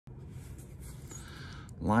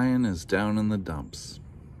Lion is down in the dumps.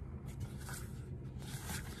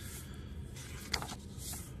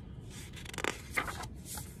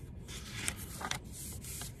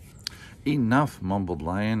 Enough, mumbled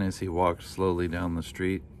Lion as he walked slowly down the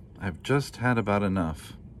street. I've just had about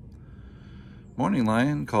enough. Morning,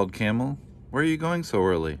 Lion, called Camel. Where are you going so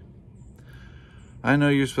early? I know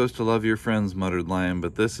you're supposed to love your friends, muttered Lion,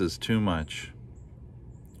 but this is too much.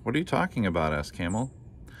 What are you talking about? Asked Camel.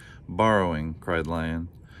 Borrowing, cried Lion,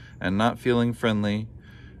 and not feeling friendly,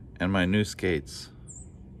 and my new skates.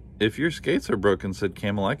 If your skates are broken, said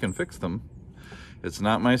Camel, I can fix them. It's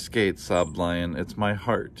not my skates, sobbed Lion, it's my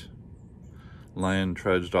heart. Lion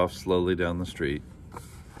trudged off slowly down the street.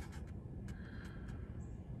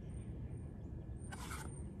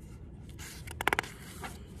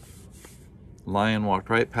 Lion walked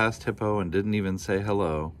right past Hippo and didn't even say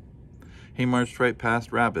hello. He marched right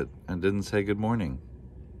past Rabbit and didn't say good morning.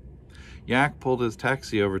 Yak pulled his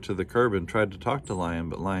taxi over to the curb and tried to talk to Lion,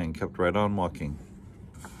 but Lion kept right on walking.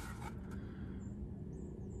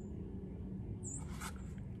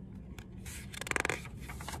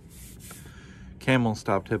 Camel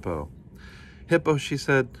stopped Hippo. Hippo, she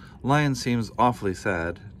said, Lion seems awfully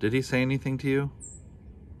sad. Did he say anything to you?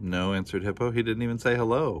 No, answered Hippo. He didn't even say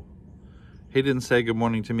hello. He didn't say good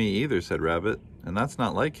morning to me either, said Rabbit, and that's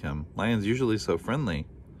not like him. Lion's usually so friendly.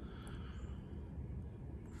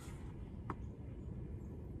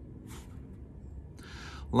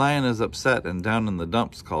 Lion is upset and down in the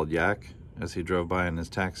dumps, called Yak as he drove by in his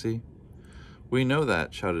taxi. We know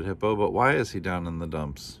that, shouted Hippo, but why is he down in the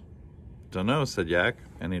dumps? Dunno, said Yak,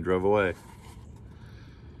 and he drove away.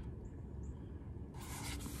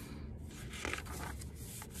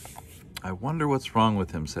 I wonder what's wrong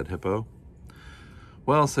with him, said Hippo.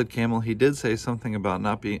 Well, said Camel, he did say something about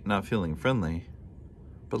not feeling friendly.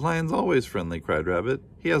 But Lion's always friendly, cried Rabbit.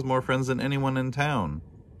 He has more friends than anyone in town.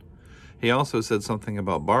 He also said something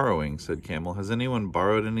about borrowing, said Camel. Has anyone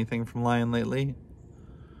borrowed anything from Lion lately?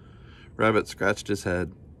 Rabbit scratched his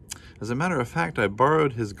head. As a matter of fact, I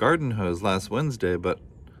borrowed his garden hose last Wednesday, but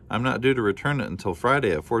I'm not due to return it until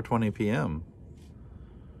Friday at 4:20 p.m.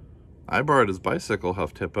 I borrowed his bicycle,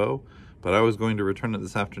 huffed Hippo, but I was going to return it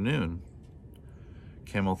this afternoon.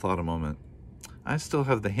 Camel thought a moment. I still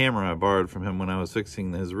have the hammer I borrowed from him when I was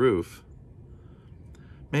fixing his roof.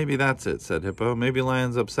 Maybe that's it, said Hippo. Maybe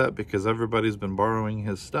Lion's upset because everybody's been borrowing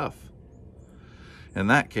his stuff. In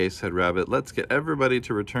that case, said Rabbit, let's get everybody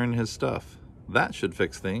to return his stuff. That should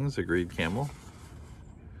fix things, agreed Camel.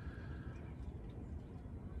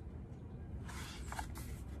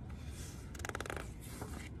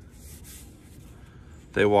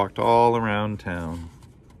 They walked all around town.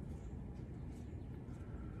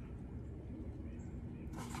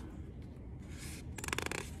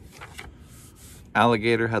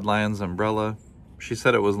 Alligator had Lion's umbrella. She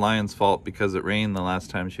said it was Lion's fault because it rained the last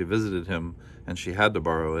time she visited him and she had to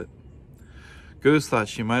borrow it. Goose thought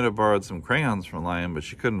she might have borrowed some crayons from Lion, but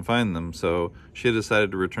she couldn't find them, so she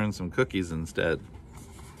decided to return some cookies instead.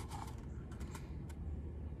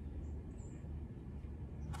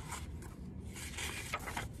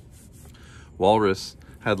 Walrus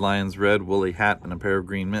had Lion's red woolly hat and a pair of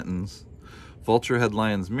green mittens. Vulture had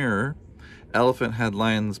Lion's mirror. Elephant had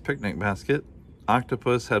Lion's picnic basket.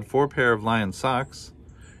 Octopus had 4 pair of Lion's socks.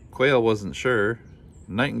 Quail wasn't sure.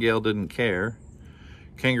 Nightingale didn't care.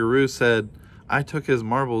 Kangaroo said, I took his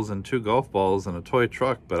marbles and 2 golf balls and a toy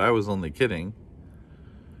truck, but I was only kidding.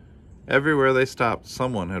 Everywhere they stopped,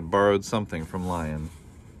 someone had borrowed something from Lion.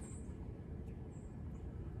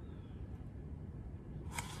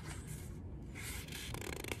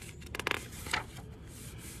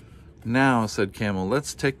 Now, said Camel,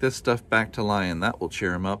 let's take this stuff back to Lion. That will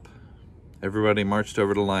cheer him up. Everybody marched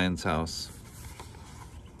over to Lion's house.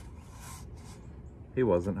 He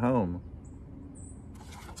wasn't home.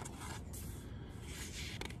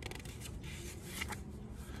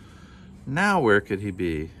 Now where could he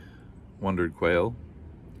be? Wondered Quail.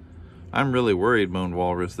 I'm really worried, moaned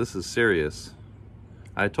Walrus. This is serious.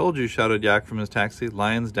 I told you, shouted Yak from his taxi.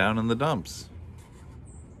 Lion's down in the dumps.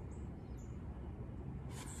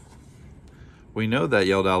 We know that,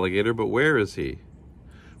 yelled Alligator, but where is he?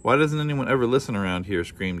 Why doesn't anyone ever listen around here,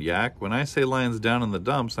 screamed Yak. When I say Lion's down in the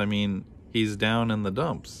dumps, I mean he's down in the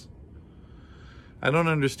dumps. I don't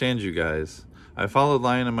understand you guys. I followed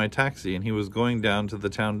Lion in my taxi and he was going down to the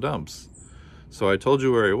town dumps. So I told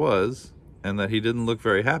you where he was, and that he didn't look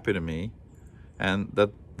very happy to me, and that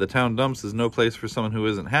the town dumps is no place for someone who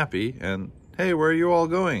isn't happy, and hey, where are you all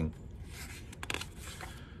going?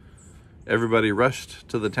 Everybody rushed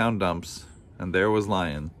to the town dumps, and there was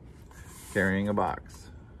Lion, carrying a box.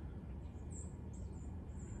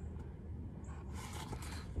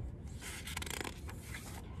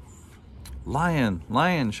 Lion,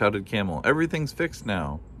 Lion, shouted Camel. Everything's fixed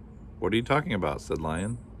now. What are you talking about, said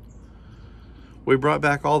Lion. We brought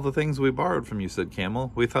back all the things we borrowed from you, said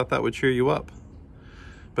Camel. We thought that would cheer you up.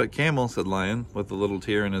 But Camel, said Lion, with a little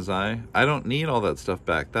tear in his eye, I don't need all that stuff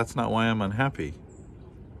back. That's not why I'm unhappy.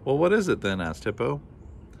 Well, what is it then, asked Hippo.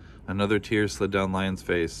 Another tear slid down Lion's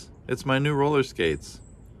face. It's my new roller skates.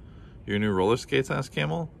 Your new roller skates, asked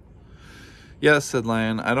Camel. Yes, said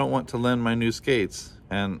Lion, I don't want to lend my new skates,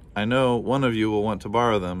 and I know one of you will want to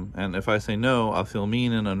borrow them, and if I say no, I'll feel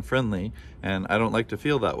mean and unfriendly, and I don't like to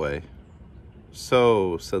feel that way.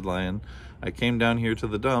 So, said Lion, I came down here to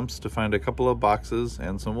the dumps to find a couple of boxes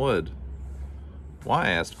and some wood. Why?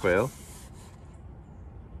 Asked Quail.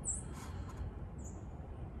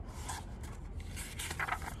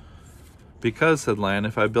 Because, said Lion,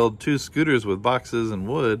 if I build 2 scooters with boxes and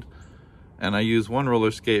wood, and I use one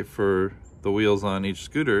roller skate for the wheels on each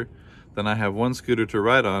scooter, then I have 1 scooter to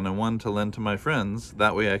ride on and 1 to lend to my friends.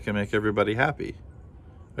 That way I can make everybody happy.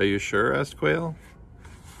 Are you sure? Asked Quail.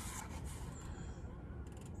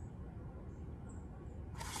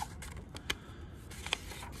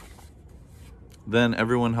 Then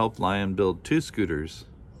everyone helped Lion build 2 scooters.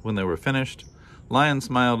 When they were finished, Lion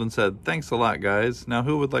smiled and said, Thanks a lot, guys. Now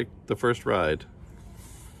who would like the first ride?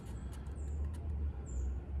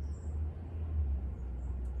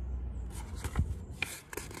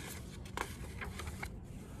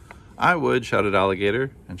 I would, shouted Alligator,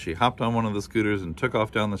 and she hopped on one of the scooters and took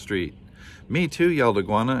off down the street. Me too, yelled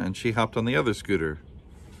Iguana, and she hopped on the other scooter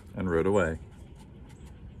and rode away.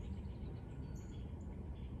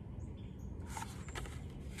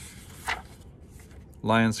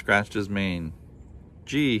 Lion scratched his mane.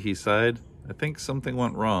 Gee, he sighed, I think something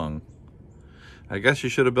went wrong. I guess you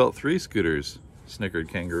should have built 3 scooters, snickered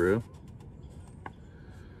Kangaroo.